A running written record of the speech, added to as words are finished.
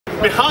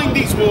Behind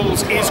these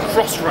walls is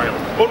Crossrail,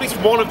 or at least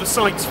one of the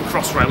sites for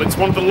Crossrail. It's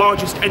one of the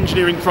largest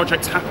engineering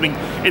projects happening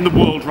in the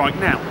world right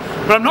now.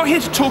 But I'm not here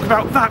to talk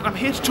about that, I'm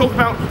here to talk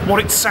about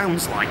what it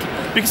sounds like.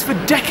 Because for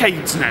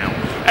decades now,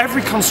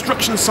 every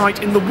construction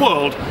site in the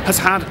world has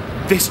had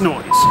this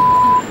noise.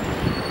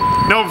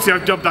 Now obviously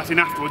I've dubbed that in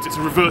afterwards, it's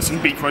a reversing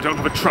beeper, I don't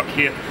have a truck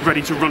here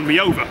ready to run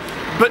me over.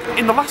 But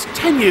in the last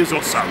 10 years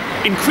or so,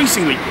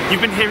 increasingly,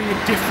 you've been hearing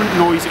a different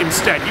noise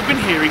instead. You've been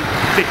hearing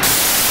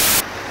this.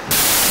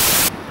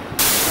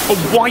 A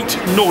white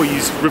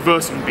noise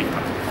reversing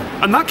beeper.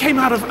 And that came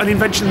out of an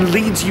invention in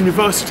Leeds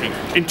University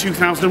in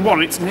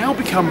 2001. It's now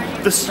become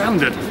the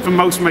standard for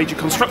most major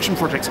construction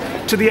projects,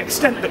 to the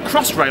extent that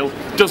Crossrail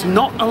does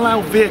not allow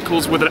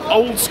vehicles with an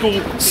old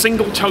school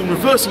single tone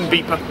reversing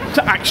beeper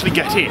to actually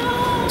get in.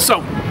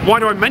 So, why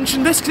do I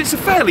mention this? Because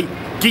it's a fairly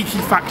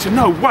geeky fact to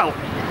know. Well,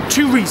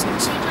 two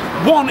reasons.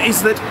 One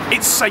is that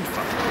it's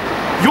safer.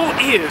 Your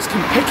ears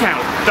can pick out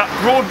that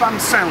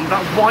broadband sound,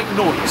 that white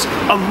noise,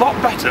 a lot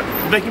better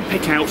than they can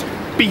pick out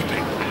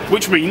beeping.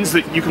 Which means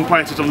that you can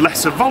play it at a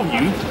lesser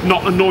volume,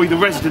 not annoy the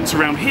residents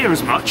around here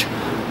as much,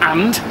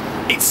 and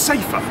it's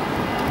safer.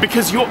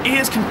 Because your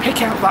ears can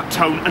pick out that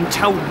tone and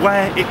tell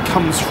where it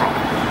comes from.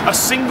 A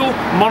single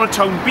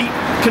monotone beep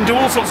can do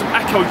all sorts of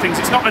echoey things.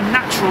 It's not a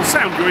natural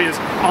sound, your ears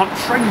aren't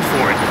trained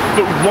for it.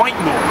 But white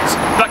noise,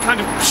 that kind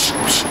of psh,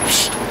 psh,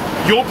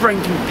 psh, your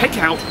brain can pick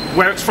out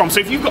where it's from. So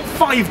if you've got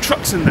 5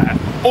 trucks in there,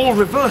 all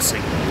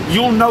reversing,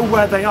 you'll know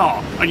where they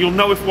are, and you'll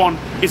know if one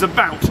is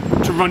about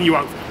to run you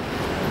over.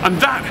 And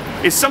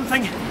that is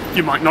something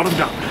you might not have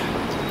done.